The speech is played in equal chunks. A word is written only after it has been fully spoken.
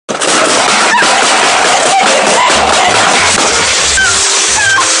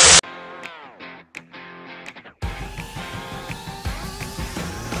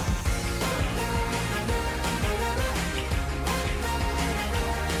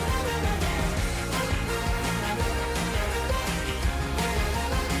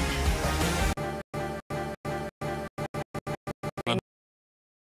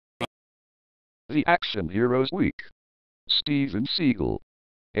The Action Heroes Week. Steven Seagal.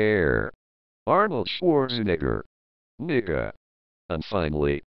 Air. Arnold Schwarzenegger. Nigga. And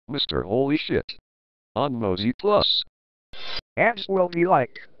finally, Mr. Holy Shit. On Mosey Plus. Ads will be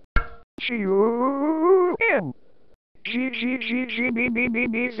like G-U-N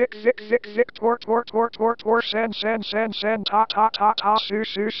G-G-G-G-B-B-B-B Zick-Zick-Zick-Zick Tor-Tor-Tor-Tor-Tor San-San-San-San Ta-Ta-Ta-Ta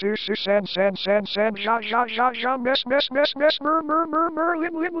Su-Su-Su-Su San-San-San-San Ja-Ja-Ja-Ja Mess-Mess-Mess-Mess Mur-Mur-Mur-Mur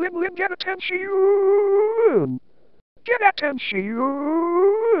Lim-Lim-Lim-Lim Get attention! Get attention!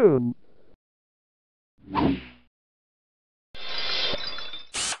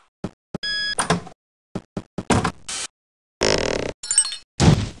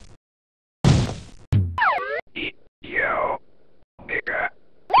 Yo, nigga.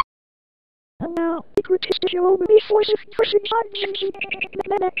 And now, the greatest show with the voice of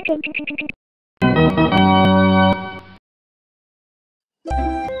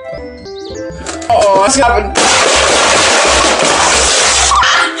Oh, what's happened?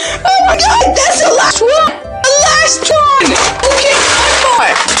 Oh my god, that's the last one! The last one!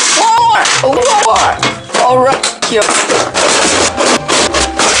 Okay, one more! Alright, yo.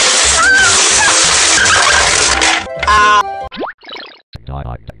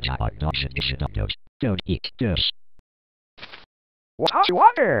 Don't eat this. What you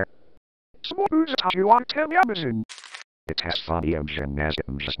want there? Smooth how you want to Amazon. It has funny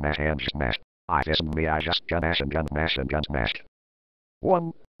gymnasium smash and smash. I just gun mash and gun mash and gun smash.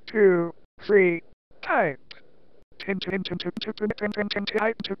 1, 2, 3, type.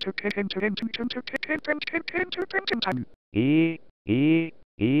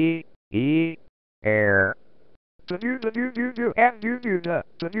 Air.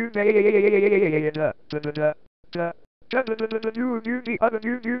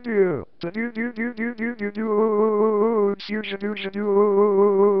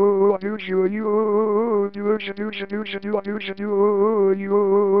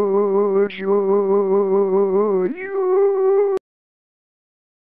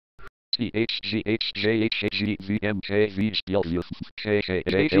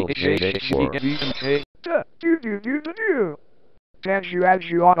 As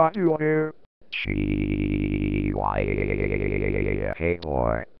you ought to do. Hey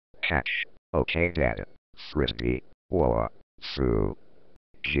boy. Catch. Okay then. Frisbee. War. Foo.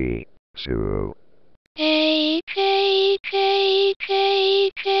 G. Sue. K K K K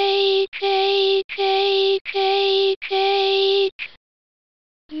K K K K K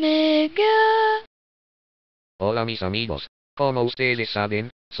Mega. Hola mis amigos, como ustedes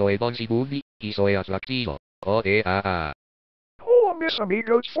saben, soy Bonzi Booby, y soy atractivo. O-D-A-A. Oh, Miss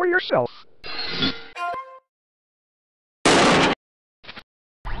Amigos for yourself.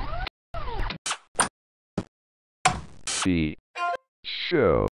 The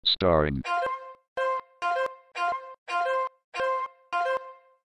show starring.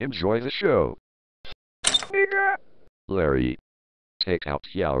 Enjoy the show. Nigga. Larry. Take out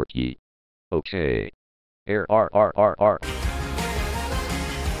Yaorki. Okay. R.